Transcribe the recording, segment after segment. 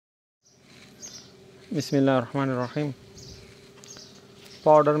बिस्मिल्लाहिर्रहमानिर्रहीम।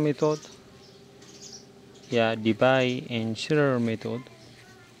 Powder method या Debye and शिरर मेथड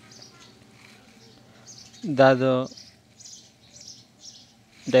دا د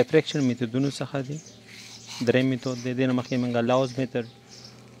ډایفریکشن میتودونو څخه دی. درې میتود دی. دې نه مخکې موږ لاوز میتود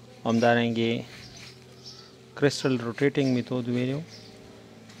همدارنګې کرسټل روټیټینګ میتود ویلو.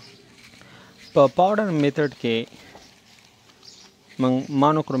 په پاوډر میتود کې موږ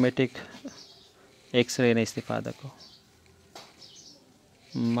مانوکرومیټیک ایکس ری نه استفاده کوو.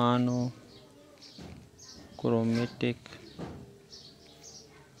 مانوکرومیټیک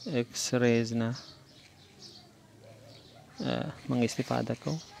ایکس ریز نه موږ استفاده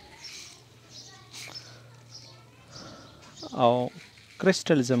کوو او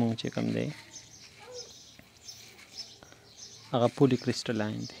کرسټل زموږ چې کوم دی هغه پولی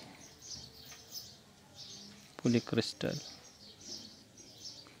کرسټلاین دی. پولی کرسټل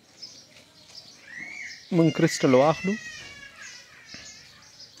موږ کرسټل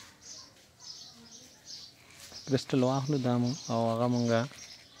واخلو دا موږ او هغه موږ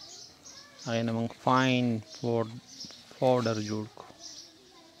هغې نه موږ فاین پاوډر جوړ کړو،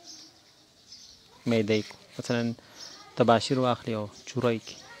 میده یې کړو. مثلا تباشیر واخلي او چوره یې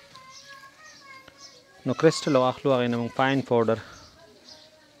کړي، نو کرسټل واخلو هغې نه موږ فاین پاوډر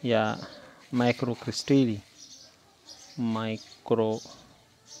یا مایکرو کرسټلي مایکرو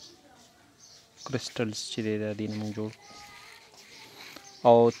کرسټلز چې دی د دې نه موږ جوړ کړو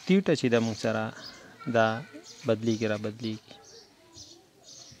او تیټه چې ده موږ سره دا بدلیږي را بدلیږي.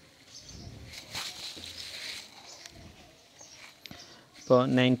 په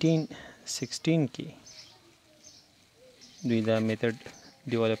 1916 کې دوی دا میتھډ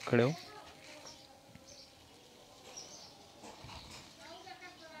ډیولپ کړی و.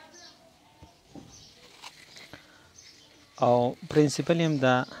 او پرنسپل هم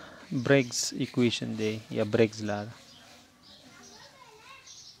دا برګز ایکویشن دی یا برګز لا ده.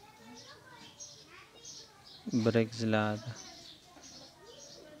 برګز لا ده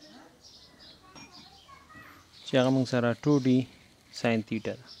چې هغه موږ سره 2D sin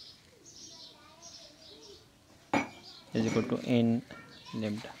theta is equal to n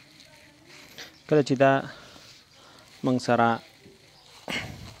lambda. کله چې دا موږ سره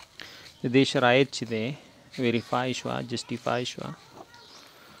د دې شرایط چې دی ویریفای شوه، جسټیفای شوه،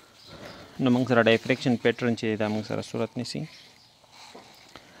 نو موږ سره ډایفریکشن پیټرن چې دا موږ سره صورت نیسي.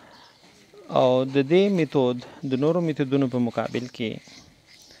 او د دې میتود د نورو میتودونو په مقابل کې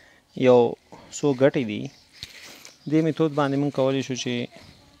یو څو ګټې دي. دې میتود باندې موږ کولی شو چې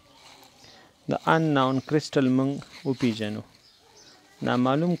د ان ناون کرسټل موږ وپیژنو.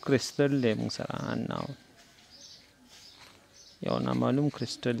 نامعلوم کرسټل دی موږ سره ان ناون، یو نامعلوم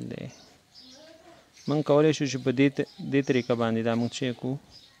کرسټل دی. موږ کولی شو چې په دې طریقه باندې دا موږ چې کو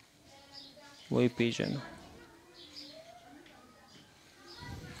وپیژنو.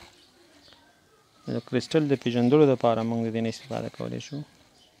 د کرسټل د پیژندلو لپاره موږ د دې نه استفاده کولی شو.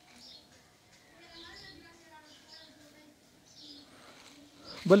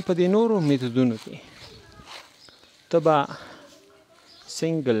 بل په دې نورو میتودونو کې ته به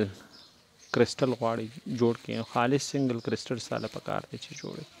سنګل کرسټل غواړي جوړ کړي، خالص سنګل کرسټل ساله په کار دی چې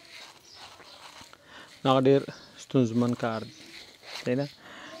جوړ کړي. هغه ډېر ستونزمن کار دی. نو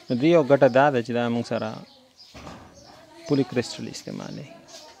دې یو ګټه دا ده چې دا موږ سره پولی کرسټل استعمالوي.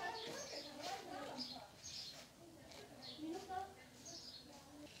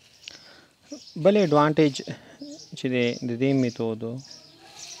 بل ایډوانټیج چې دی د دې میتودو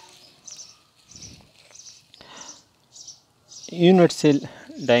یونټ سیل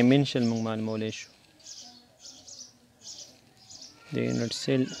ډایمنشن موږ معلومولی شو. د یونټ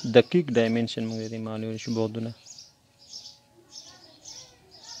سیل دقیق ډایمنشن موږ دې معلومولی شو، بعدونه.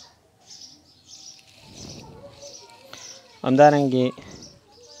 همدارنګې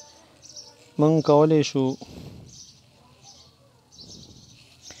موږ کولی شو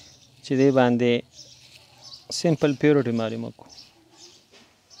چې دې باندې سمپل پیورټي معلومه کړو.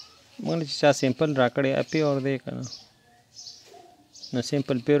 موږ چې چا سمپل راکړی پیور دی که نه، نو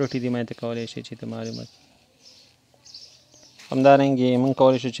سمپل پیورټي دې باندې کولی شي چې ته معلومه کړي. همدارنګې موږ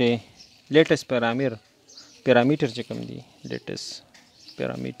کولی شو چې لیټس پیرامیټر چې کوم دی، لیټس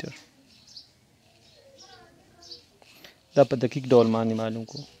پیرامیټر دا په دقیق ډول باندې معلوم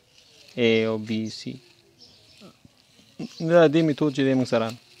کړو، A او B C. دا دې میتود چې دی موږ سره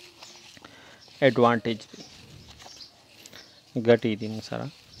ایډوانټیج دی، ګټې دي موږ سره.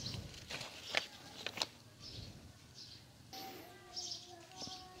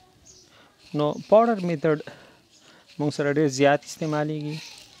 نو پاوډر میتھډ موږ سره ډېر زیات استعمالیږي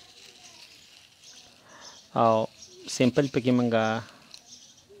او سیمپل پکې موږ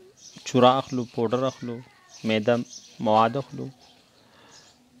چوره اخلو پوډر اخلو میده مواد اخلو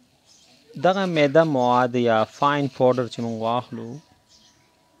دغه میده مواد یا فاین پاوډر چې موږ واخلو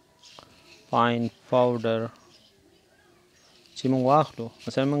فاین پاوډر چې موږ واخلو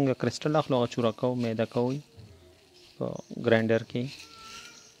مثلا موږ کرسټل اخلو هغه چوره کوو میده کوو په ګرایندر کې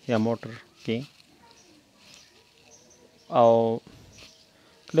یا موټر کې او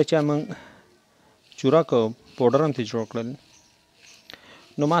کله چې موږ چوره کوو پاوډر هم ترې جوړ کړل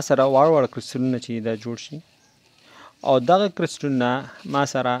نو ما سره واړه کرسټلونه چې دا جوړ شي او دغه کرسټلونه ما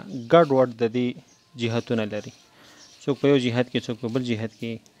سره ګډ وډ د دې جهتونه لري څوک په یو جهت کې څوک په بل جهت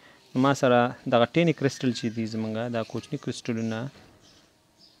کې ما سره دغه ټینی کرسټل چې دي زمونږ دا کوچني کرسټلونه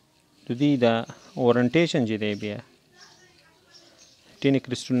د دې د اورنټیشن چې دی بیا ټینی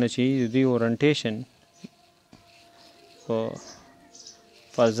کرسټلونه چې د دې اورنټیشن په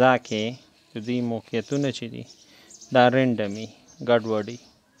فضا کې د دې موقعیتونه چې دي دا رینډمي ګډ وډي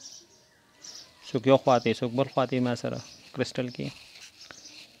څوک یو خواته څوک بل خواته ما سره کرسټل کې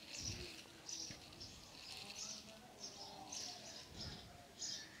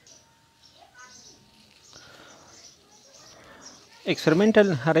experimental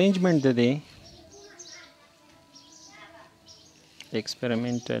arrangement د دې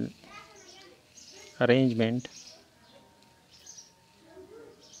experimental arrangement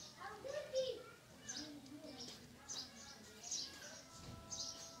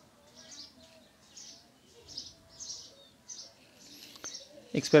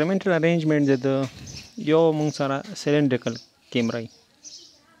experimental arrangement د یو مونږ سره سلندریکل کیمرای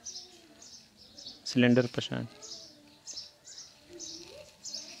سلندر پشان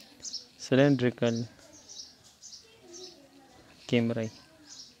cylindrical کیمرای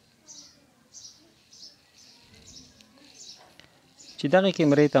چې دغه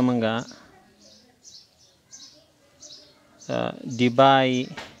کیمرای ته مونږه ډیبای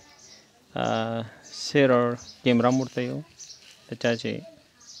سیرر کیمرا مرته یو چا چې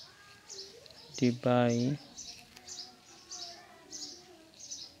ډیبای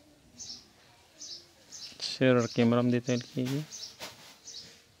سیرر کیمرا هم دې ته ویل کېږي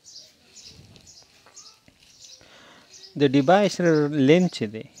د ډیبای سیرر لینز چې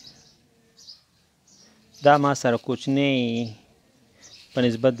دی دا ما سره کوچنی په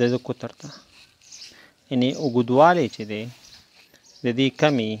نسبت د قطر ته یعنی اوږدوالی چې دی د دې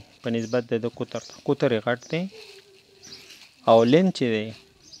کمی په نسبت د قطر ته قطر یې غټ دی او لینز چې دی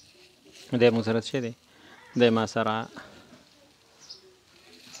د موږ سره څه دی د ما سره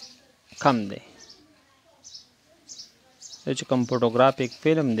کم دی چې کوم فوټوګرافیک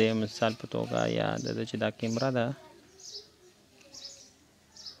فلم دی مثال په توګه یا د چې دا کیمرا ده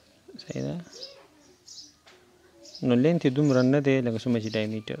صحیح ده نو لینث دومره نه دی لکه څومره چې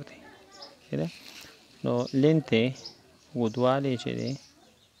ډایمیټر دی صحیح ده نو لینث اوږدوالی چې دی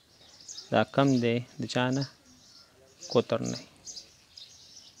دا کم دی د چا نه قطر نه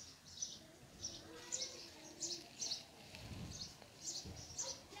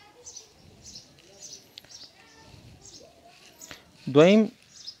دویم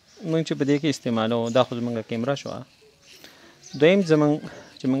موږ چې په دې کې استعمالو دا خو زموږ کیمرا شوه دویم زموږ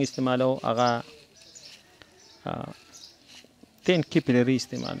چې موږ استعمالو هغه 10 کیپلري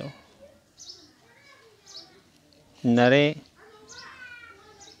استعمالو نری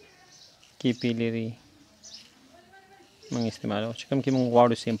کیپلري موږ استعمالو چې کوم کې موږ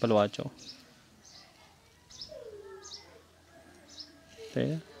غواړو سیمپل واچو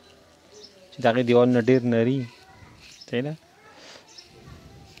چې د هغې دیوال نه ډېر نري صحیح ده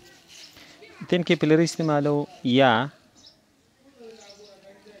 10 کیپلري استعمالو یا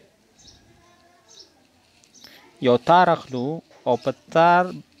یو تار اخلو او په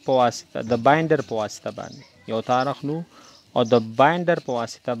تار په واسطه د بایندر په واسطه باندې یو تار اخلو او د بایندر په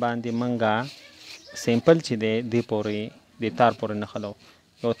واسطه باندې منګه سیمپل چې دی دې پورې د تار پورې نښلو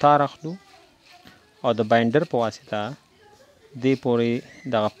یو تار اخلو او د بایندر په واسطه دې پورې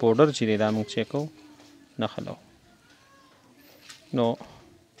دغه پاوډر چې دی دا موږ چې کوو نښلو نو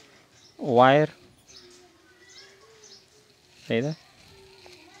وایر صحیح ده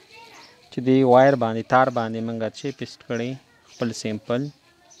چې دی وایر باندې تار باندې منګه چې پیسټ کړي خپل سیمپل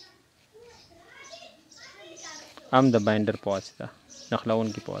هم د بایندر په واسطه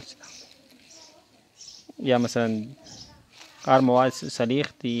نښلونکي په واسطه یا مثلا کار مواد سلیخ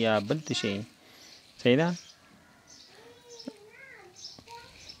دي یا بل څه شي صحیح ده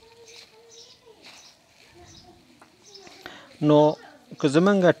نو که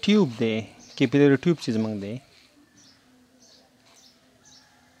زمونږ ټیوب دی کیپلري ټیوب چې زمونږ دی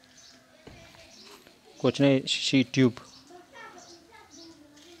کوچنی شیشې ټیوب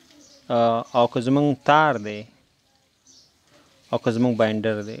او که زمونږ تار دی او که زمونږ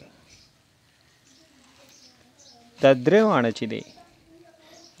بایندر دی دا درې واړه چې دی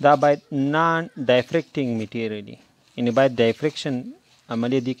دا باید نان ډایفریکټینګ میټیریل وي، یعنې باید ډایفریکشن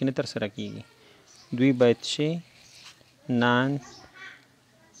عملیه دې کې نه ترسره کېږي. دوی باید شي نان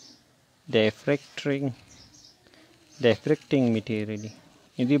ډایفریکټینګ میټیریل وي،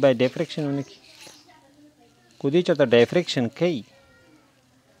 یعنې دوی باید ډایفریکشن ونه کړي. که دوی چېرته ډایفریکشن کوي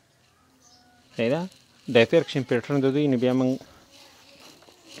صحیح ده، ډایفریکشن پیټرن د دوی نو بیا موږ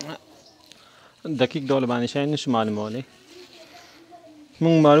دقیق ډول باندې شاید نشو معلومولی.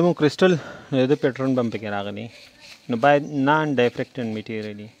 موږ معلومو کرسټل د پیټرن به هم پکې راغلی، نو باید نان ډایفریکټن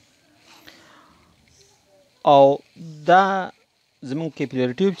میټیریل وي. او دا زموږ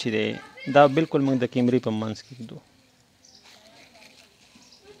کیپیلري ټیوب چې دی دا بالکل موږ د کیمرې په منځ کې ږدو.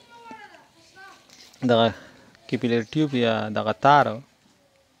 دغه کیپیلري ټیوب یا دغه تار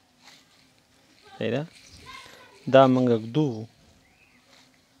صحیح ده دا موږ ږدو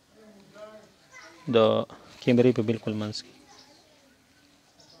د کیمرې په بالکل منځ کې.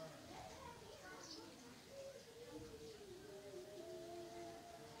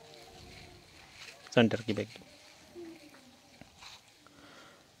 سنټر کې به ږدو.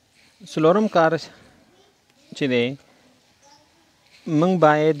 څلورم کار چې دی موږ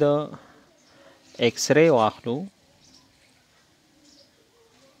باید ایکس ری واخلو،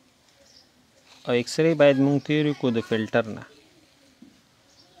 او ایکس ری باید موږ تیرو کو د فلټر نه.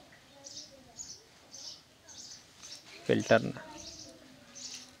 فلټر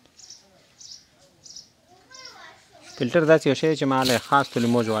داسې یو شی چې ماله خاص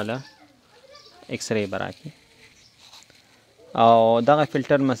تلموج والا ایکس ری به راکړي، او دغه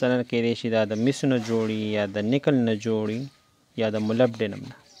فلټر مثلا کېدای شي دا د مسو نه جوړي یا د نکل نه جوړي یا د مولبډینم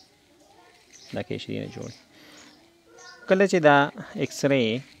نه، دا کېدای شي نه جوړي. کله چې دا ایکس ری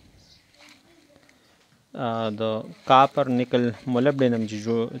د کاپر نکل مولبډینم چې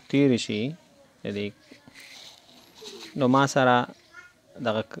تیر شي نو ما سره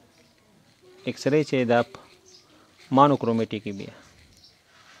دغه ایکس ری چې دا مانوکرومیټیک بیا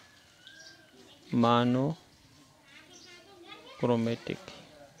مانوکرومیټیک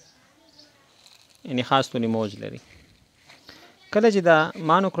یعنی خاص تونی موج لري. کله چې دا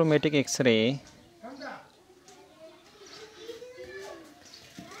مانوکرومیټیک ایکس ری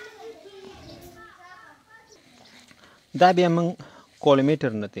دا بیا موږ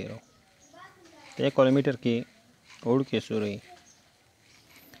کولومیټر نه تیرو. دا کولومیټر کې وړوکې سورې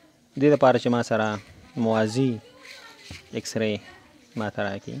دې لپاره چې ما سره موازي ایکس ری ما ته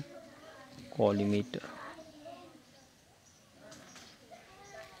راکړي کولومیټر.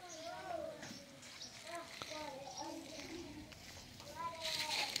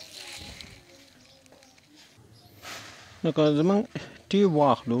 نو که زموږ ټیوب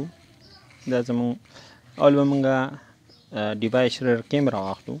واخلو دا زموږ اول به موږ ډیوایس شرر کیمرا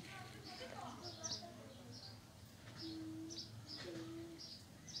واخلو.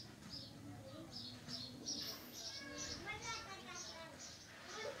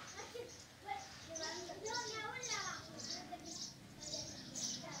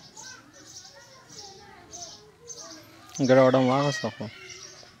 ګډوډم واغسته خو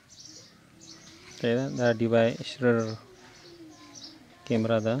دا ډیوایس شرر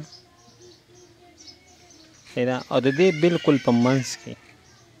کیمرا ده او د دې بالکل په منځ کې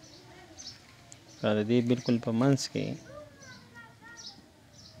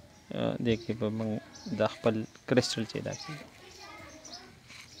دې کې به موږ د خپل کرسټل چې دا کېږي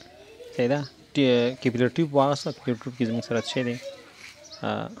صحیح ده. کیپیلر ټیوب واغسته، کیپیلر ټیوب کې زموږ سره څه دی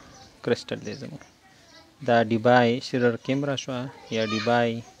کرسټل دی زموږ. دا ډیبای شرر کیمرا شوه یا ډیبای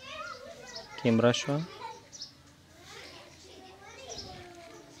کیمرا شوه.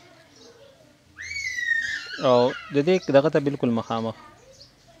 او د دې دغه ته بالکل مخامخ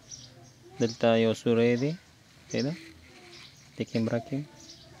دلته یو سوری دی صحیح ده د کیمرا کې،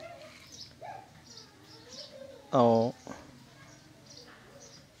 او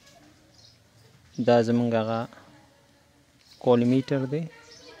دا زموږ هغه کولومیټر دی.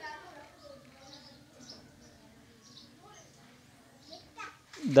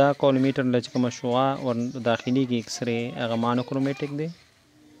 دا کولومیټر له چې کومه شعاع ور داخليږي ایکس ری هغه مانوکرومیټیک دی.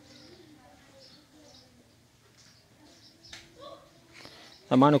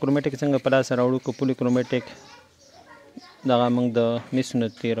 مانوکرومیټیک څنګه په لاس راوړو که پولیکرومیټیک دغه موږ د مسو نه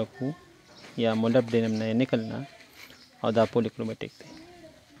تېره کړو یا مولبډینم نه یا نکل نه، او دا پولیکرومیټیک دی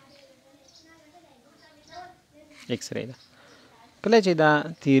ایکس ری ده. کله چې دا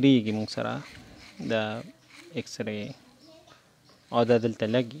تېرېږي موږ سره دا ایکس ری او دا دلته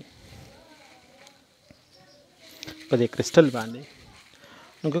لګي په دې کرسټل باندې،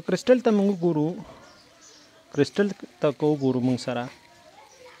 نو که کرسټل ته موږ وګورو موږ سره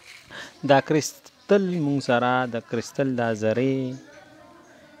دا تل مونږ سره د کرسټل دا ذرې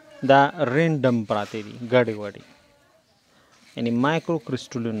دا رینډم پراته دي ګډې وډې یعنی مایکرو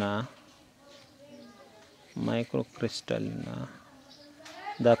کرسټلونه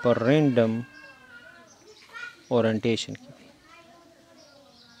دا پر رینډم اورینټیشن کې دي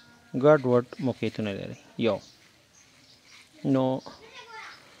ګډ وډ موقعیتونه لري یو نو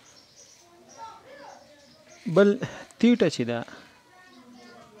بل تیټه چې ده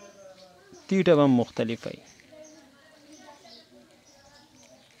تیټه به مختلفه وي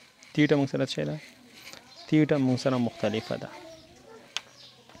تیټه موږ سره څه ده تیټه موږ سره مختلفه ده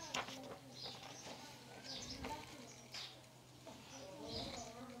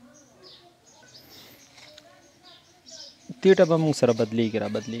تیټه به موږ سره بدلیږي را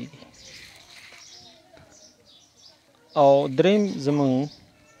بدلیږي او دریم زمونږ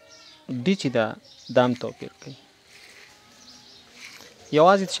ډي چې ده دام توپیر کوي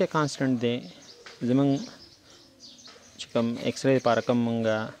یوازې څه کانسټنټ دی زمونږ چې کوم ایکس رې لپاره کوم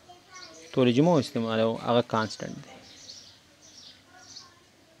مونږه توریجمو استعمالو هغه کانسټنټ دی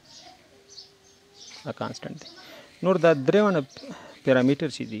نور دا درېونه پیرامیټر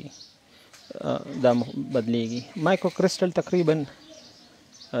چې دي دا بدلیږي مایکرو کرسټل تقریبا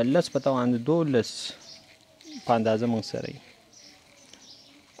 10 په توان 12 په اندازه موږ سره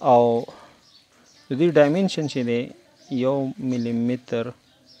او د دې ډایمنشن چې دی 1 ملي متر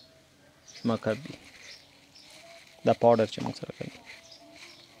مکعبي دا پاوډر چې موږ سره کوي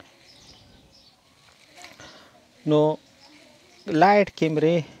نو لایټ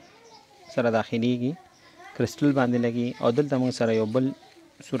کیمرې سره داخليږي کرسټل باندې لګي او دلته موږ سره یو بل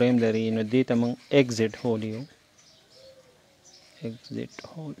سوریم لري نو دې ته موږ ایگزیټ هول یو ایگزیټ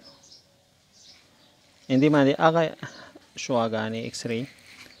هول اندې باندې هغه شواګانې ایکس رې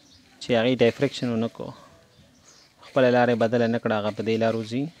چې هغه ډایفریکشن ونکو خپل لارې بدل نه کړه هغه په دې لارو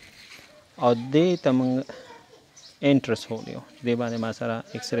ځي او دې ته موږ انټرس هول یو دې باندې ما سره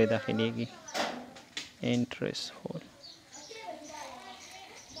ایکس رې داخليږي انټرس هول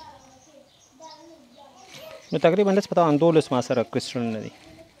نو تقریبا 10 په 12 ما سره کرسټل نه دي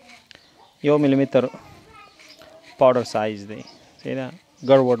 1 ملي متر پاوډر سایز دی صحیح ده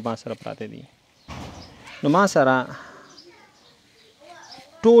ګډوډ ما سره پراته دي نو ما سره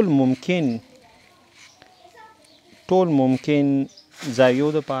ټول ممکن زاویو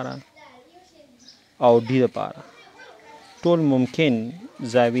د پاره او ډي د پاره ټول ممکن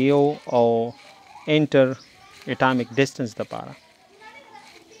زاویو او انټر اټامیک ډیسټنس د پاره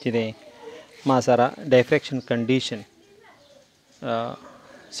چې دی ما سره ډایفریکشن کنډیشن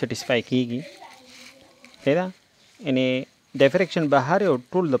سټیسفای کیږي پیدا یعنی ډایفریکشن بهر او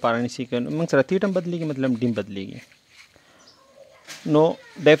ټول د پاره نشي کوي موږ سره تیټم بدلیږي مطلب ډیم بدلیږي نو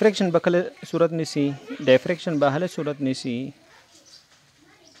ډایفریکشن بکله صورت نشي ډایفریکشن بهله صورت نشي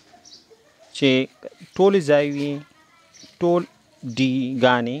چې ټول زاویې ټول ډي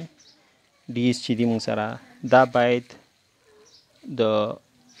غانې ډي چې دی موږ سره دا باید د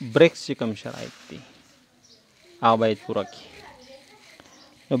ब्रेक्स چې کوم شرایط دي هغه باید پوره کړي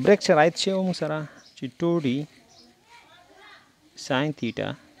نو ब्रेक شرایط چې موږ سره چې 2d sin theta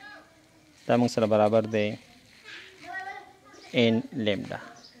دا موږ سره برابر دی n lambda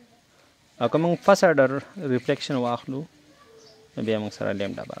او کوم فرست آرډر ریفلیکشن واخلو بیا موږ سره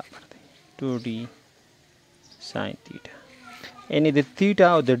lambda برابر دی 2d sin theta یعنی د थीटा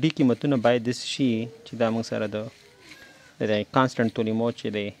او د d قیمتونه باید د شي چې دا موږ سره د کانسټنټ تولی موج چې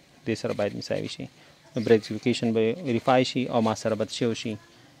دی دې سره باید مساوي شي نو بریکزیفیکیشن به ویریفای شي او ما سره بد شي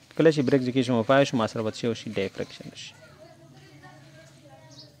کله چې بریکزیفیکیشن وفای شي ما سره بد شي ډایفریکشن شي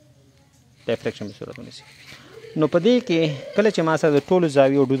ډایفریکشن به صورت ونیسي نو په دې کې کله چې ما سره د ټولو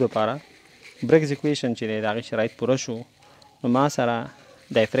زاویو ډو لپاره بریکزیفیکیشن چې دی د هغې شرایط پوره شو نو ما سره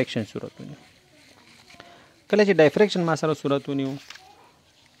ډایفریکشن صورت ونیو کله چې ډایفریکشن ما سره صورت ونیو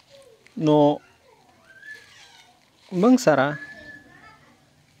نو موږ سره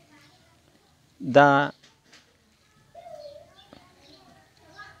دا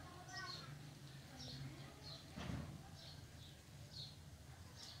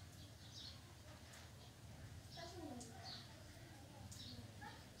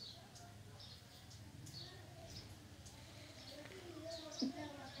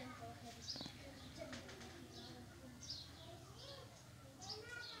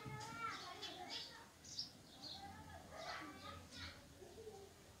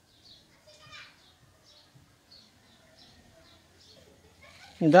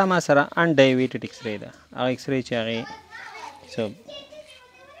دا ما سره undivided x-ray ده هغه x-ray چې هغې څه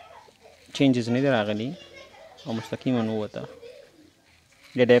چینجز نه دي راغلي او مستقیما ووته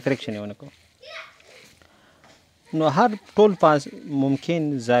د ډایفریکشن یې ونه کړو نو هر ټول پاس ممکن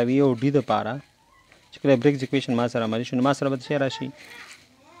زاویه او ډي دپاره چې کله برګز اکویشن ما سره عملي شو نو ما سره به څه راشي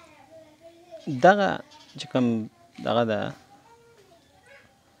دغه چې کوم دغه ده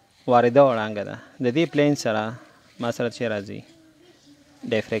وارده وړانګه ده د دې پلین سره ما سره څه راځي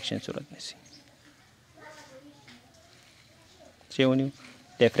ډیفریکشن صورت نیسي څه ونیو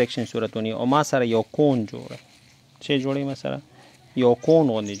ډیفریکشن صورت ونیو او ما سره یو کون جوړه څه جوړي ما سره یو کون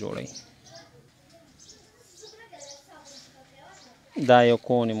غوندې جوړي دا یو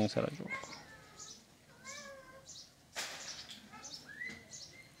کون یې موږ سره جوړ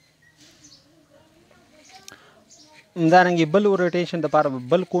همدارنګې بل روټیشن دپاره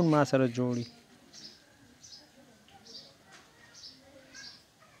بل کون ما سره جوړي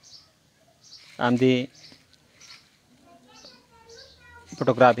همدې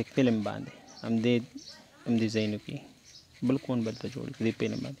فوټوګرافیک فلم باندې همدې ځایونو کې بل کون بل ته جوړي دې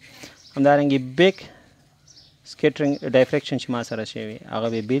فلم باندې همدارنګې بیک سکیټرنګ ډایفریکشن چې ما سره شوی هغه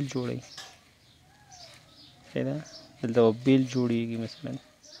به بیل جوړي ښه ده دلته بیل جوړیږي مثلا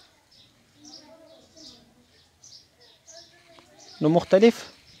نو مختلف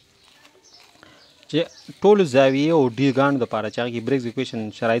چې ټولو زاویې او ډیګانو دپاره چې هغه کې برګز اکویشن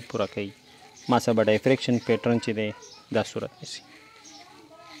شرایط پوره کوي ما سره به ډایفریکشن پیټرن چې دی دا صورت نیسي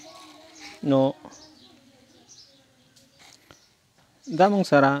نو دا موږ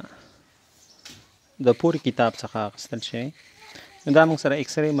سره د پورې کتاب څخه اخیستل شوی نو دا موږ سره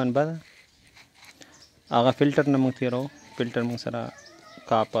ایکس رې منبع ده هغه فلټر نه موږ تېرو فلټر موږ سره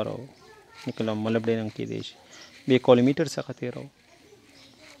کاپر او نکل او مولبډینم کېدی شي بیا کولیمیټر څخه تېرو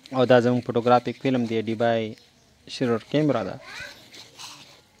او دا زموږ فوټوګرافیک فلم دی ډیبای شرر کیمرا ده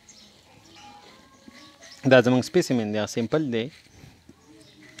دا زموږ سپیسیمن دی سیمپل دی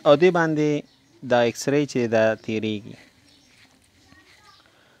او دې باندې دا ایکس رې چې دا تېرېږي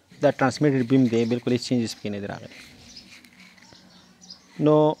دا ټرانسمیټډ بیم دی بالکل هیڅ چینجز پکې نه دي راغلي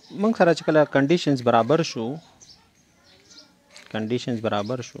نو موږ سره چې کله کنډیشنز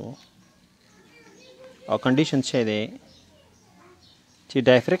برابر شو او کنډیشن څه دی چې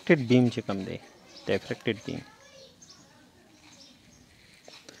ډایفریکټډ بیم چې کوم دی ډایفریکټډ بیم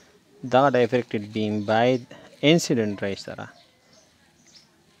دا ډایفریکټډ بیم باید انسیډنټ ری سره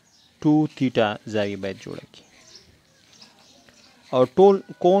 2 تیټا زاویه باید جوړه کړي او ټول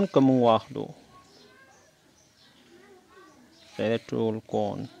کون کوم واخلو دا ټول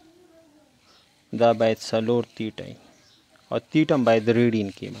کون دا باید 4 تیټا او تیټا باید ریډین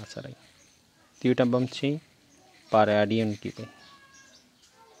کې ما سره تیټا بم شي پاراډین کې دی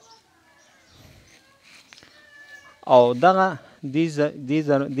او دغه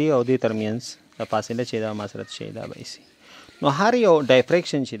دی او دی ترمنځ د فاصله چې دا ما سره شي دا به شي نو هر یو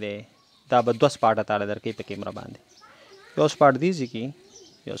ډایفریکشن چې دی دا به 2 سپاټه تاله درکې په کیمرا باندې یو سپاټ دی ځکه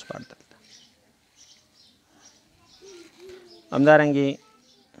یو سپاټ دلته همدارنګې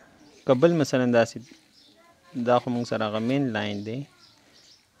قبل مثلا داسې دا خو موږ سره هغه مین لاین دی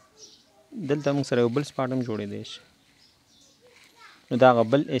دلته موږ سره یو بل سپاټ هم جوړېدی شي نو دا هغه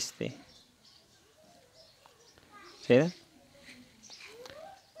بل ایس دی صحیح ده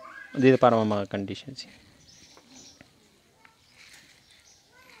دې دپاره هم هغه کنډیشن شي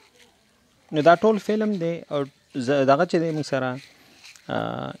نو دا ټول فلم دی او دغه چې دی موږ سره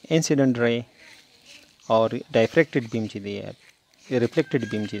انسیډنټ ری او ډایفریکټډ بیم چې دی ریفلیکټډ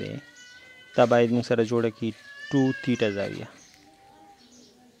بیم چې دی دا باید موږ سره جوړه کړي 2 تیټا زاویه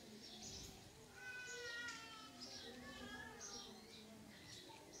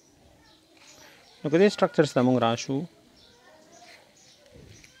نو که دې سټرکچرز ته موږ راشو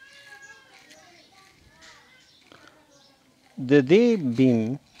د دې بیم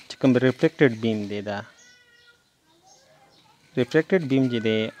چې کوم ریفلیکټډ بیم دی دا ریفلیکټډ بیم چې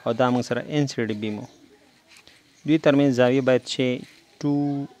دی او دا موږ سره انسیډنټ بیم دوی ترمنځ زاویه باید شي 2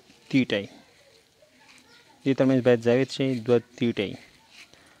 تیټا دوی ترمنځ باید زاویه شي 2 تیټا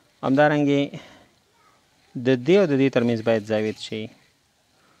همدارنګې د دې او د دې ترمنځ باید زاویه شي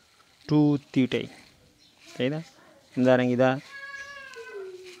 2 تیټا صحیح ده همدارنګې دا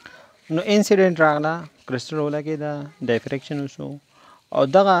نو انسیډنټ راغله کرسټل ولګېده ډایفریکشن وشو او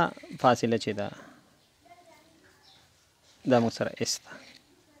دغه فاصله چې ده دا موږ سره اس ده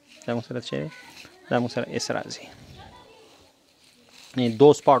دا موږ سره چې دا موږ سره اس راځي دو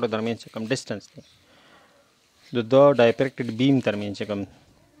سپاټو ترمنځ چې کوم ډسټنس دی د دو ډایفریکټډ بیم ترمنځ چې کوم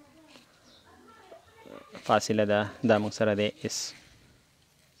فاصله ده دا موږ سره دی اس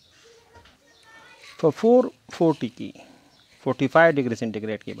په 440 کې 45 ډیګري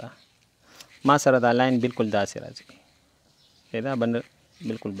سینټیګریډ کې به ما سره دا لاین بالکل داسې راځي دا بند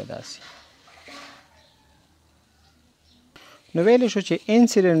بالکل بداسي نو ویل شو چې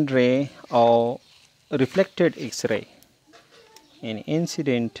انسیډنټ ری او ریفلیکټډ ایکس ری یعنی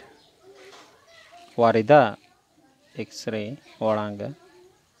انسیډنټ وارده ایکس ری وړانګه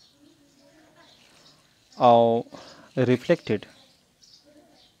او ریفلیکټډ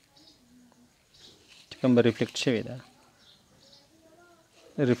چې کوم به ریفلیکټ شوې ده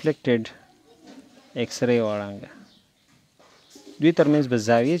ریفلیکټډ ایکس ری وړانګه دوی ترمنځ به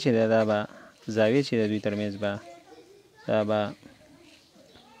زاویه چې ده دا به زاویه چې ده دوی ترمنځ به دا به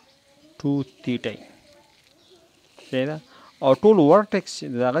 2 تیټا صحیح ده او ټول ورټکس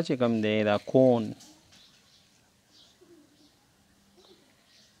دغه چې کوم دی دا کون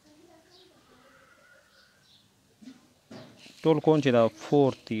ټول کون چې دا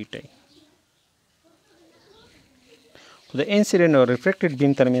 4 تیټا خو د انسیډنټ او ریفلیکټډ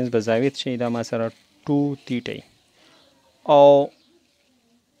بیم ترمنځ به زاویه شي دا ما سره 2 تیټا او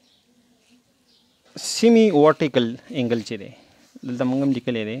سیمی ورټیکل انګل چې دی دلته موږ هم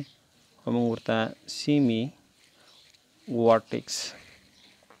لیکلی دی او موږ ورته سیمی ورټکس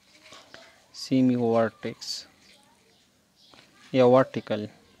یا ورټیکل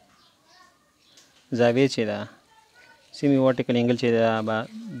زاویه چې ده سیمی ورټیکل انګل چې ده به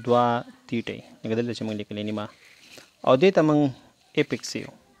 2 تیټا لکه دلته چې موږ لیکلی نیمه او دې ته موږ اپیکس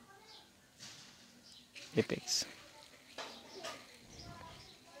یو اپیکس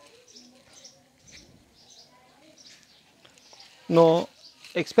نو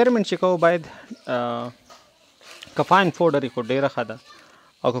ایکسپریمنټ چې کوو باید که فاین فوډر یې خو ډېره ښه ده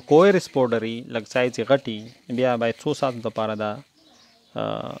او که کویرس پوډر یې لږ سایز یې غټ بیا باید څو ساعتو دپاره دا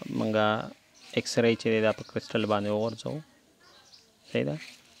موږ ایکس ری چې دی دا په کرسټل باندې وغورځوو صحیح ده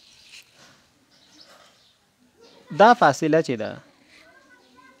دا فاصله چې ده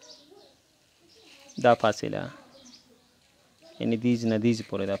دا فاصله یعنی دیز نه دیز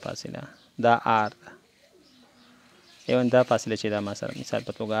پورې دا فاصله دا آر ده ایون دا فاصله چې دا ما سره مثال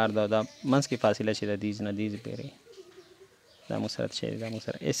په توګه آر ده دا منځ کې فاصله چې ده دیز نه دیز پورې دا موږ سره چې دا موږ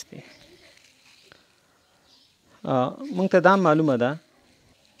سره اس دی موږ ته دا معلومه ده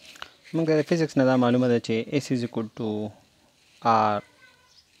موږ ته د فزیکس نه دا معلومه ده چې اس از اکول ټو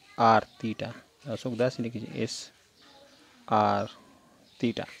آر تیټا څوک داسې لیکي چې اس آر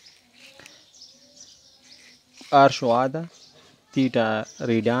تیټا آر شعاع ده تیټا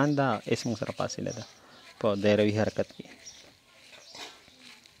ریډیان ده اس موږ سره فاصله ده په دایروي حرکت کې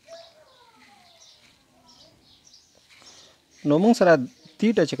نو موږ سره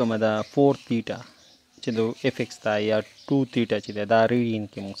تیټا چې کومه ده 4 تیټا چې د اف ایکس ده یا 2 تیټا چې ده دا ریډین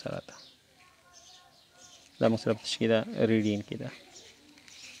کې موږ سره ده دا موږ سره په تشکیل ده ریډین کې ده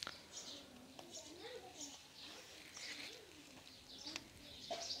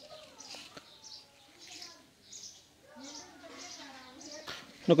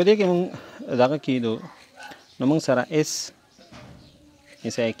نو که دې کې موږ دغه کېدو نو موږ سره اس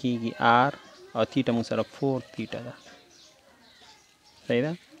مساوي کېږي آر او تیټا موږ سره 4 تیټا ده صحیح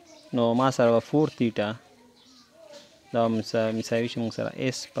ده نو ما سره به 4 تیټا دا مساوي شي موږ سره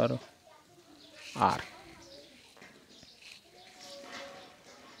اس پر آر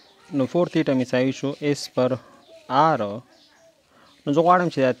نو 4 تیټا مساوي شو اس پر آر نو زه غواړم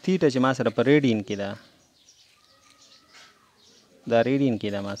چې دا تیټا چې ما سره په ریډین کې ده دا ریډین کې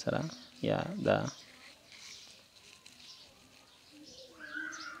ده ما سره یا دا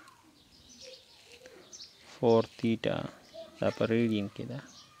 4 تیټا دا په ریډین کې ده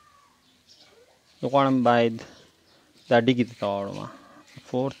زه غواړم باید دا ډیګري ته واړم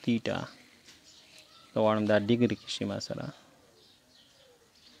 4 تیټا زه غواړم دا ډیګري کې شي ما سره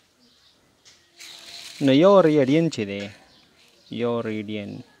نو یو ریډین چې دی یو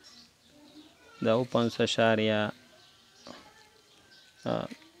ریډین دا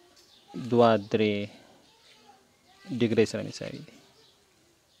 5.23 ډیګري سره مساوي دی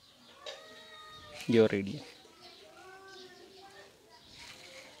یو ریډین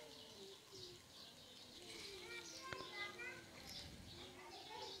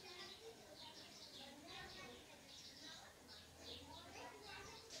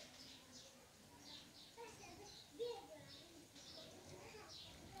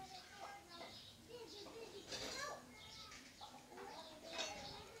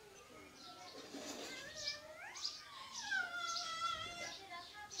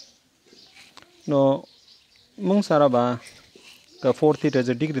نو موږ سره به که 4 تیټا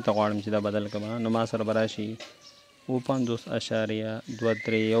زه ډیګري ته غواړم چې دا بدل کړم نو ما سره به راشي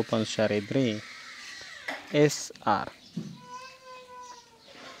 50.23 اس آر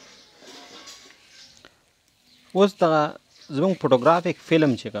اوس دغه زموږ فوټوګرافیک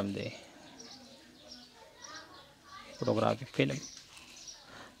فلم چې کوم دی فوټوګرافیک فلم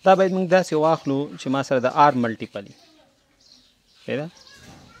دا باید موږ داسې واخلو چې ما سره د آر ملټیپل وي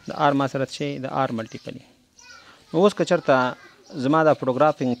د آر ما سره چې د آر ملټیپل نو اوس که چېرته زما دا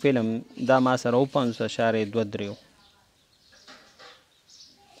فوټوګرافینګ فلم دا ما سره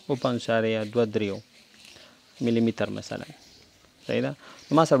 5.23 ملي متر مثلا صحیح ده.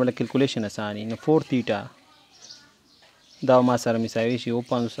 نو ما سره بله کیلکولیشن اساني نو 4 تیټا دا ما سره مساوي شي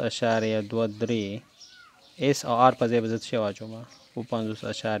 5.23 اس او آر په ځای به زه څه شی واچوم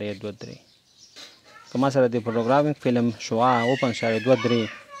 5.23 که ما سره د فوټوګرافینګ فلم شعاع 5.23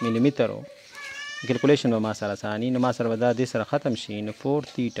 ملي متر و کیلکولیشن به ما سره اساني نو ما سره به دا دې سره ختم شي نو 4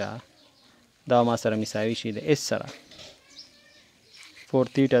 تیټا دا ما سره مساوي شي د اس سره 4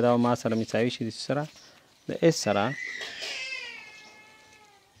 تیټا دا ما سره مساوي شي د سره د اس سره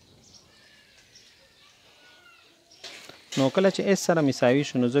نو کله چې اس سره مساوي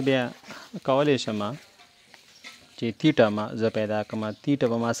شو نو زه بیا کولی شم چې تیټا ما زه پیدا کړم تیټا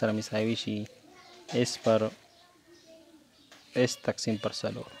به ما سره مساوي شي اس پر اس تقسیم پر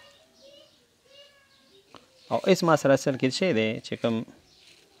څلور او اس ما سره اصل کې څه دی چې کوم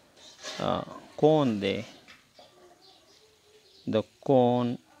کون دی د کون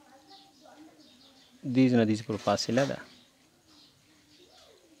دیز نه دیز پر فاصله ده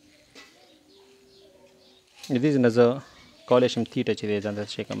دیز نه زه کولی شم تیټا چې دی ځان ته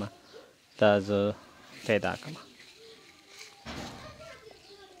څه کومه دا زه پیدا کړم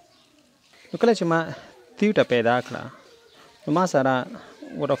نو کله چې ما تیټا پیدا کړه نو ما سره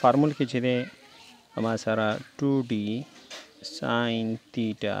ګوره فارمول کې چې دی ما سره 2d ساین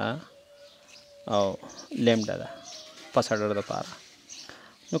تیټا او لیمډا ده پس اډر دپاره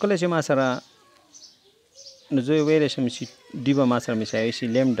نو کله چې ما سره نو زه ویلی شم چې ډي به ما سره مساوي شي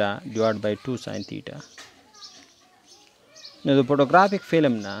لیمډا ډیوایډ بای 2 ساین تیټا نو د فوټوګرافیک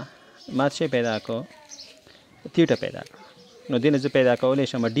فلم نه ما څه پیدا کړو تیټا پیدا کړو نو دې نه زه پیدا کولی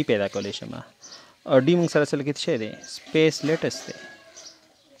شم ډي پیدا کولی شم او ډي موږ سره اصل کې څه دی سپیس لیټس دی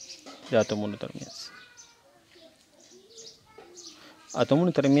د اتومونو ترمنځ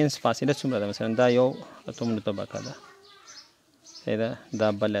اتومونو ترمنځ فاصله څومره ده مثلا دا یو اتومونو طبقه ده صحیح ده دا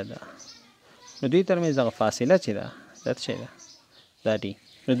بله ده نو دوی ترمنځ دغه فاصله چې ده دا څه ده دا ډي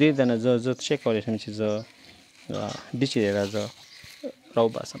نو دې نه زه څه کولی شم چې زه ډي چې دی دا زه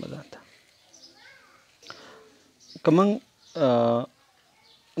راوباسم ځان ته که موږ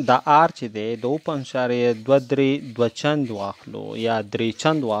دا آر چې دی د 2.23 چند واخلو یا 3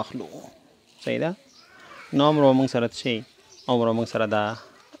 چند واخلو صحیح ده نو عمر به موږ سره څه عمر به موږ سره دا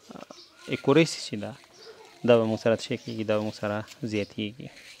اکوریسي چې ده دا به موږ سره څه کېږي دا به موږ سره زیاتېږي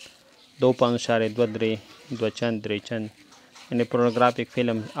 2.23 چند 3 چند یعنې فوټوګرافیک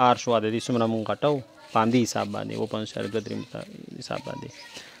فلم آر شو د دې څومره موږ غټو په همدې حساب باندې 2.23 حساب باندې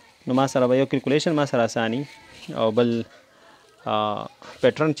نو ما سره به یو کیلکولیشن ما سره اساني او بل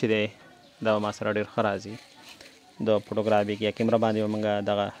پیټرن چې دی دا ما سره ډېر ښه راځي د فوټوګرافیک یا کیمره باندې به موږ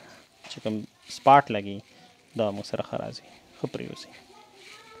دغه چې کوم سپاټ لګي دا موږ سره ښه راځي ښه پرېوځي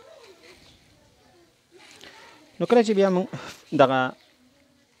نو کله چې بیا موږ دغه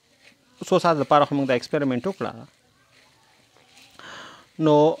څو ساعت لپاره خو موږ دا ایکسپریمنټ وکړه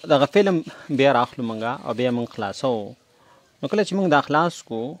نو دغه فلم بیا راخلو موږ او بیا موږ خلاصو نو کله چې موږ دا خلاص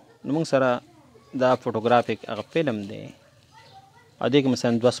کو نو موږ سره دا فوټوګرافیک هغه فلم دی او دې کې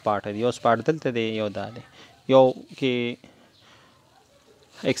مثلا 2 سپاټ دی یو سپاټ دلته دی یو دا دی یو کې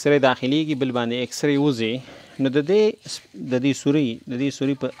ایکس رې داخليږي بل باندې ایکس رې وځي نو د دې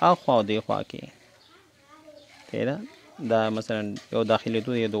سوري په اخوا او دې خوا کې دا مثلا یو داخلي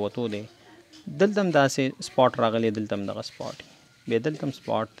تو دی د وتو دی دلته هم داسې سپاټ راغلی دلته هم دغه سپاټ بیا دلته هم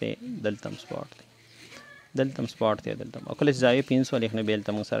سپاټ دی دلته هم سپاټ دی دلته هم سپاټ دی دلته او کله چې زاویه 500 لیکنه بیا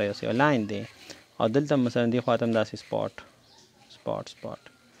دلته موږ سره یو لاین دی او دلته مثلا دې خوا ته هم داسې سپاټ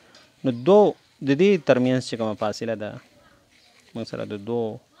نو دو د دې ترمنځ چې کومه فاصله ده موږ سره د دو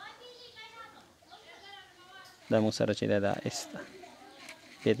دا موږ سره چې دا اس ده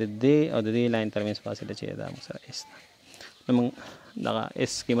بیا د دې او د دې لاین ترمنځ فاصله چې دا موږ سره اس ده نو موږ دغه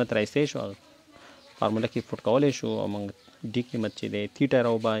اس قیمت رایستی شو فارموله کې فوټ کولی شو او موږ ډي قیمت چې دی تیټا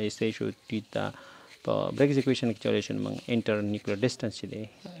راوبایستی شو ټیټا په بریګز اکویشن کې چولی شو موږ انټر نیوکلیر ډسټنس چې دی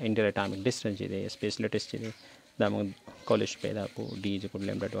انټر اټامیک ډسټنس چې دی سپیس لیټس چې دی دا موږ کولی شو پیدا کړو ډي از اکول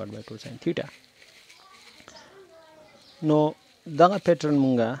لیمډا ډیوایډ بای 2 ساین تیټا نو دغه پیټرن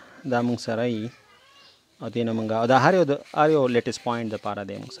موږ دا موږ سره یي او دې نه موږ او دا هر یو لیټس پوینټ دپاره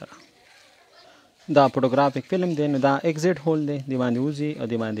دی موږ سره دا فوټوګرافیک فلم دی نو دا ایگزیټ هول دی دې باندې وځي او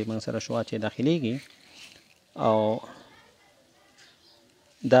دې باندې موږ سره شعاع چې داخلیږي او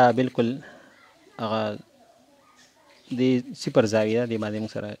دا بالکل هغه د صفر زاویه دې باندې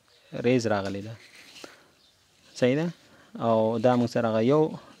موږ سره ریز راغلی ده صحیح ده او دا موږ سره هغه یو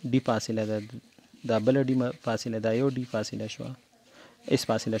ډي فاصله ده دا بل ډي فاصله ده یو ډي فاصله شوه اس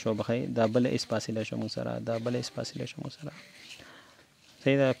فاصله شو بخی دا بل اس فاصله شو موږ سره دا بل اس فاصله شو موږ سره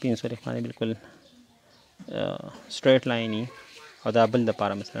صحیح ده. پنځه باندې بالکل سټریټ لاین او دا بل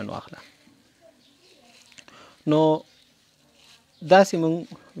دپاره مثلا واخله. نو داسې مونږ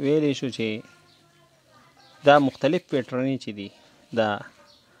ویلی شو چې دا مختلف پیټرنې چې دي دا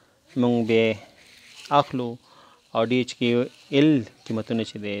مونږ بیا اخلو او ډي ایچ کې ال قیمتونه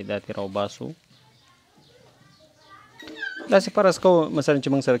چې دی دا ترې راوباسو. داسې فرض کوو مثلا چې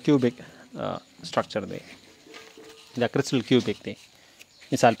مونږ سره کیوبیک سټرکچر دی، دا کرسټل کیوبیک دی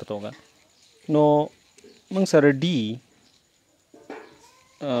مثال په توګه. نو مونږ سره ډي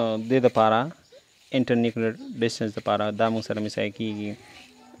د دپاره انټرنیکولر ډسټنس دپاره دا مونږ سره مثال کېږي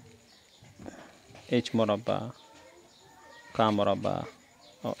ایچ مربع کا مربع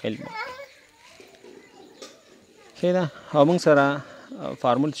او ال مربع. ښه ده. او مونږ سره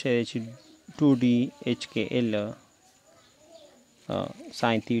فارمول څه دی چې 2D ایچ کې ال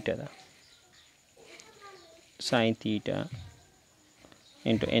ساین تیټا ده، ساین تیټا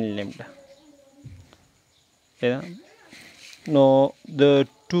انټو ان لیمډا. ښه ده. نو د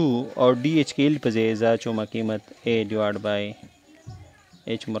 2 او D H کې ال په ځای ځا چومه قیمت a ډیوایډ بای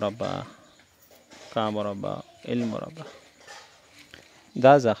ایچ مربع کا مربع ال مربع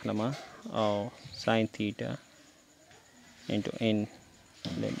دا ځاخلمه او ساین تیټا انټو ان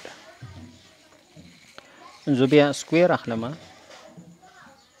لیمډا. زه بیا سکویر اخلمه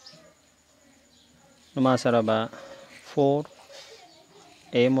نو ما سره به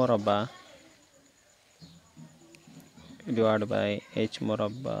 4a مربع divided by h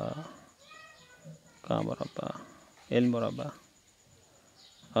مربع کا مربع l مربع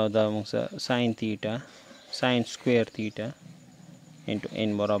او دا موږ ساين تیټا ساين سکوير تیټا انټو n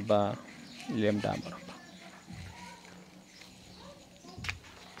مربع لیمډا مربع.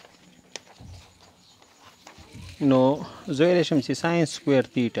 نو زه ویلی شم چې ساين سکوير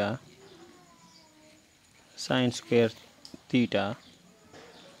تیټا ساين سکوير تیټا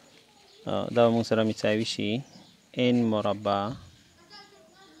دا موږ سره مساوي شي n مربع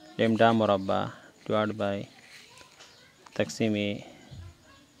لیمډا مربع divided by تقسیم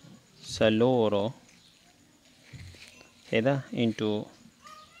سلورو هدا انټو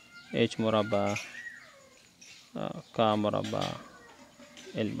h مربع کا مربع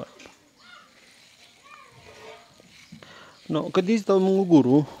l مربع. نو که دې ته موږ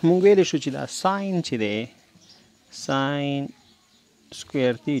وګورو موږ ویلی شو چې دا ساين چې دی ساين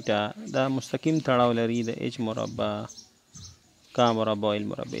سکوير تیټا دا مستقیم تړاو لري د ایچ مربع کا مربع ال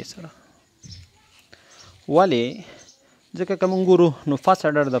مربع سره. ولې ځکه که موږ ګورو نو فرست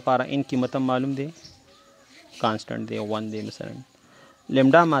آرډر دپاره ان قیمت هم معلوم دی کانسټنټ دی 1 دی مثلا.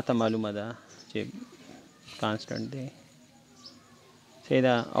 لیمډا ماته معلومه ده چې کانسټنټ دی. صحیح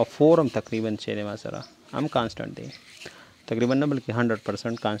ده. او 4 هم تقریبا چې دی ما سره هم کانسټنټ دی تقریبا نه بلکې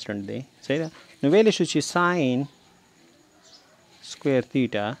 100% کانسټنټ دی. صحیح ده. نو ویلی شو چې ساين سکوير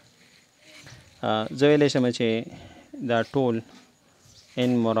تیټا زه ویلی شم چې دا ټول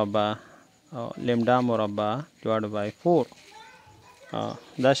n مربع او لیمډا مربع ډیوایډ بای 4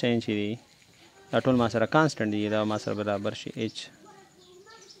 دا شیان چې دي دا ټول ما سره کانسټنټ دي دا ما سره برابر شي h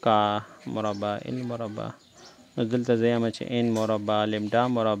کا مربع l مربع. نو دلته زه یم چې n مربع لیمډا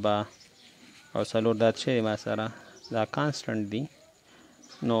مربع او څلور دا چې ما سره دا کانسټنټ دي.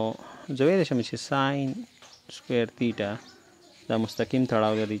 نو زه ویلی شم چې ساين سکوير تیټا دا مستقیم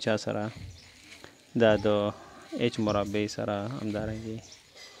تړاو لري چا سره دا د ایچ مربع سره همدارنګې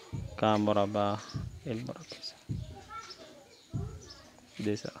کا مربع ال مربع سره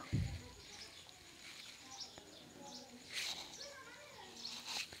دې سره.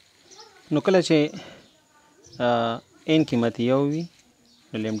 نو کله چې ان قیمت یو وي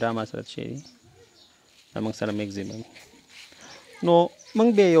نو لیمډا ما سره چې دی دا موږ سره میکزیمم. نو موږ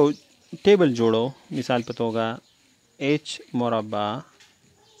بیا یو ټیبل جوړو مثال په توګه h مربع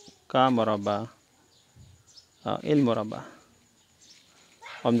کا مربع l مربع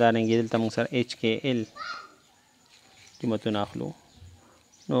همدارنګې دلته موږ سره h کې l قیمتونه اخلو.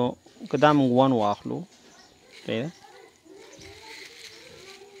 نو که دا موږ 1 واخلو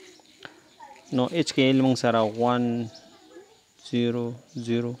نو h کې l موږ سره 1 0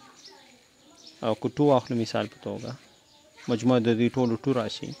 0 او که 2 واخلو مثال په توګه مجموع د دې ټولو 2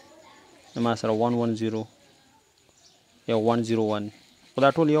 راشي نو ما سره 1 1 0 یا 101 خو دا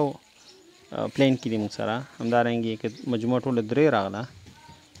ټول یو پلین کې دي موږ سره. همدارنګې که مجموع ټوله 3 راغله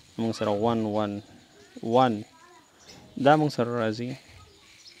موږ سره 1 1 1 دا موږ سره راځي.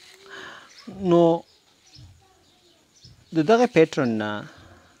 نو د دغه پیټرن نه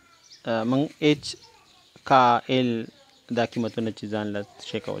موږ h کا l دا قیمتونه چې ځان له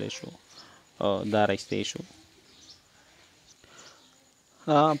شی کولی شو دا رایستی شو.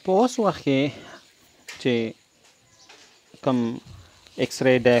 په اوس وخت کې چې کم ایکس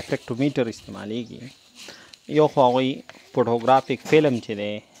ری ډایفریکټومیټر استعمالیږي. یو خو هغوی فوټوګرافیک فلم چې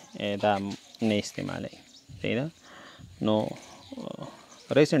دی دا نه استعمالوي. صحیح ده. نو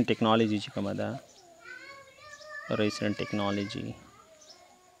ریسنټ ټیکنالوجي چې کومه ده، ریسنټ ټیکنالوجي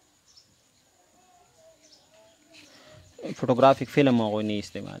فوټوګرافیک فلم هغوی نه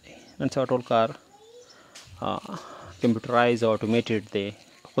استعمالوي. نن سبا ټول کار کمپیوټرایز او اټومیټډ دی،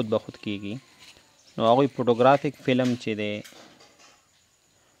 خود به خود کیږي. نو هغوی فوټوګرافیک فلم چې دی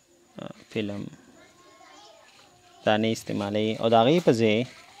فلم دا نه استعمالوي او د هغې په ځای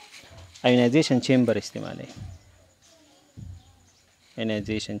ایونایزیشن چیمبر استعمالوي.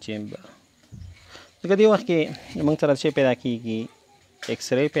 ایونایزیشن چیمبر ځکه دې وخت کې موږ سره څه پیدا کیږي، ایکس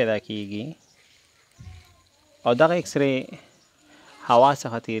ری پیدا کیږي او دغه ایکس ری هوا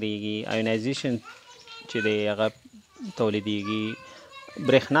څخه تیریږي، ایونایزیشن چې دی هغه تولیدیږي،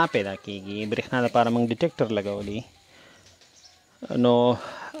 برېښنا پیدا کیږي. برېښنا لپاره موږ ډیټیکټر لګولی، نو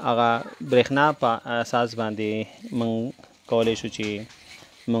هغه برېښنا په اساس باندې موږ کولی شو چې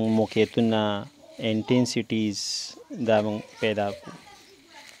موږ موقعیتونه انټینسیټیز دا موږ پیدا کړو.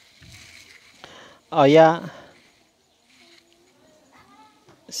 او یا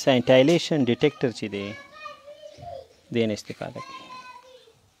سینټایلیشن ډیټیکټر چې دی دې نه استفاده کوي.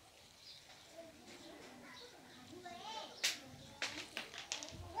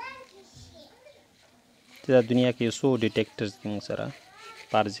 چې دا دنیا کې یو څو ډیټیکټرز موږ سره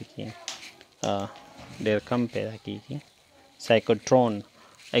فرض کې ډېر کم پیدا کیږي. سایکوټرون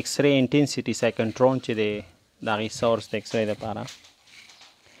ایکس ری انټینسیټي سایکوټرون چې دی د هغې سورس د ایکس ری دپاره.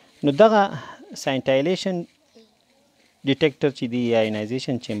 نو دغه سینټایلیشن ډیټیکټر چې دی یا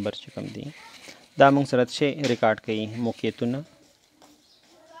ایونایزیشن چیمبر چې کوم دی دا موږ سره څه ریکارډ کوي، موقعیتونه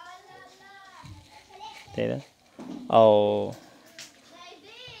او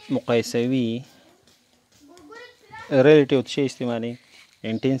مقایسوي ریلیټیو څه استعمالوي،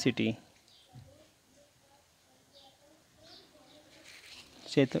 انټینسیټي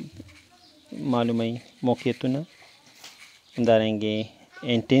څه معلوموي، موقعیتونه همدارنګې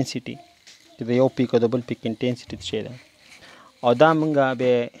انټینسیټي چې د یو پیک او د بل پیک انټینسیټي څه ده. او دا موږ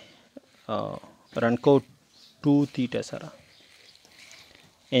بیا رن کوو 2 تیټا سره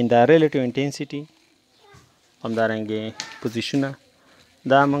ان دا ریلیټیو انټینسیټي همدارنګې پوزیشنه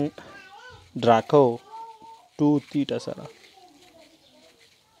دا موږ ډرا کوو 2 تیټا سره.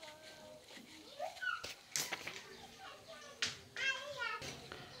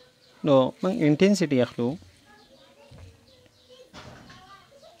 نو موږ انټینسیټي اخلو.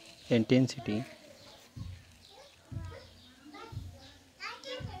 انټینسیټي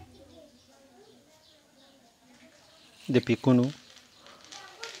د پیکونو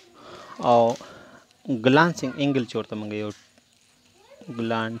او ګلانسینګ انګل چې ورته موږ یو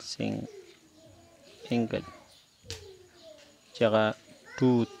ګلانسینګ انګل چې هغه 2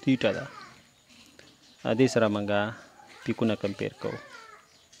 تیټا ده، دې سره موږ پیکونه کمپیر کوو.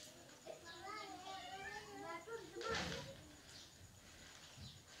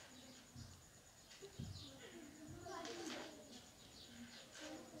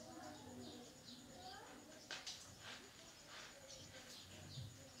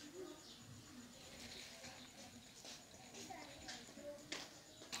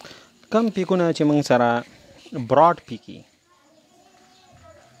 کم پیکونه چې موږ سره براډ پیکي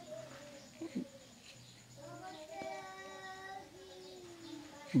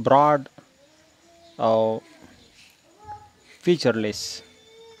براډ او فیچرلیس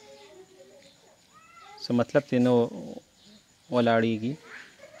څه مطلب دی نو ولاړیږي.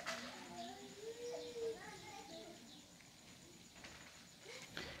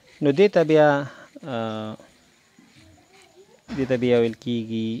 نو دې ته بیا ویل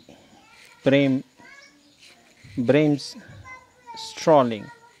کیږي برېمز سټرالینګ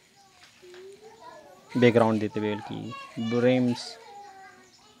بیک ګراؤنډ دې ته ویل کیږي برېمز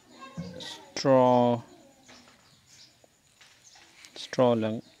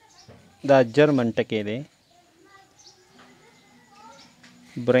سټرالینګ. دا جرمن ټکی دی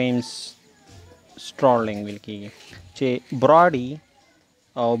برېمز سټرالینګ ویل کیږي چې براډي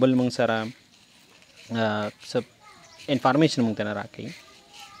او بل موږ سره سب انفارمیشن موږ ته نه راکوي.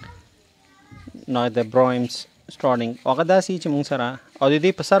 نو د برېمز سټرالینګ هغه داسې چې موږ سره او د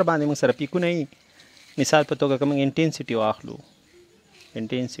دې په سر باندې موږ سره پیکونه وي. مثال په توګه که موږ انټینسیټي واخلو،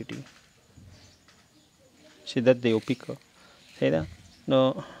 انټینسیټي شدت د یو پیک صحیح ده. نو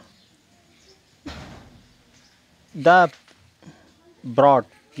دا براډ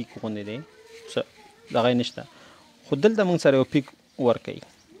پیک غوندې دی، دغه یې نشته، خو دلته موږ سره یو پیک ورکوي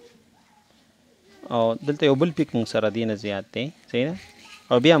او دلته یو بل پیک موږ سره دی نه زیات دی صحیح ده.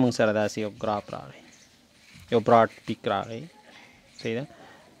 او بیا موږ سره داسې یو ګراف راغی، یو براډ پیک راغی صحیح ده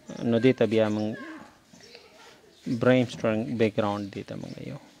نو دې ته بیا موږ برین سټرنګ بیک ګراوند دې ته موږ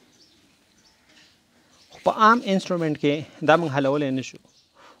یو خو په عام انسټرومنټ کې دا موږ حلولی نه شو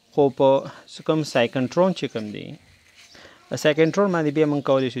خو په کوم سایکنټرون چې کوم دی سایکنټرون باندې بیا موږ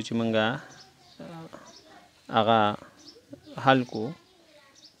کولی شو چې موږ هغه حل کو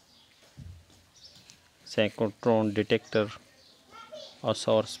سایکنټرون ډیټیکټر او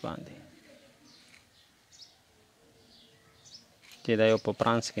سورس باندې چې دا یو په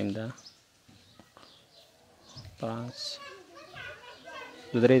فرانس کې هم ده فرانس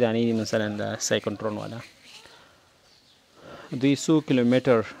د درې دانې دي مثلا د سایکنټرون والا دوی 100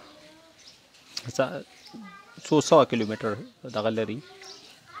 کیلومتر څو سوه کیلومتر دغه لري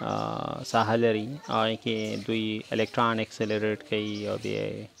ساحه لري هغې کې دوی الکتران اکسلریټ کوي او بیا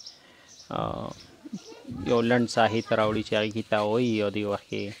یو لنډ ساحې ته راوړي چې هغې کې تاویي او دې وخت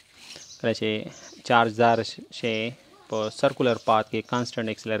کې کله چې چارجدار شی په سرکولر پات کې کانسټنټ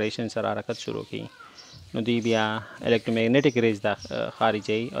اکسلریشن سره حرکت شروع کړي نو دوی بیا الکترومیګنیټک ریز دا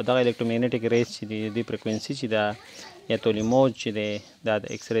خارجوي او دغه الکترومیګنیټک ریز چې دی د فریکوینسي چې ده یا طولي موج چې دی دا د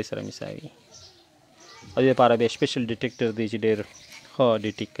ایکس ری سره مساوي او دې لپاره بیا سپیشل ډیټیکټر دی چې ډېر ښه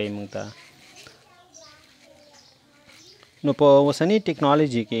ډیټیکټ کوي موږ ته نو په اوسنۍ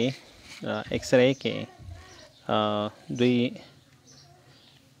ټیکنالوژي کې ایکس ری کې دوی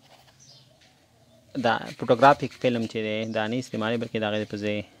دا فوټوګرافیک فلم چې دی دا نه استعمالوي بلکې د هغې په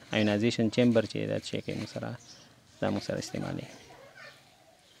ځای آیونایزیشن چیمبر چې دا چې کوي موږ سره دا موږ سره استعمالوي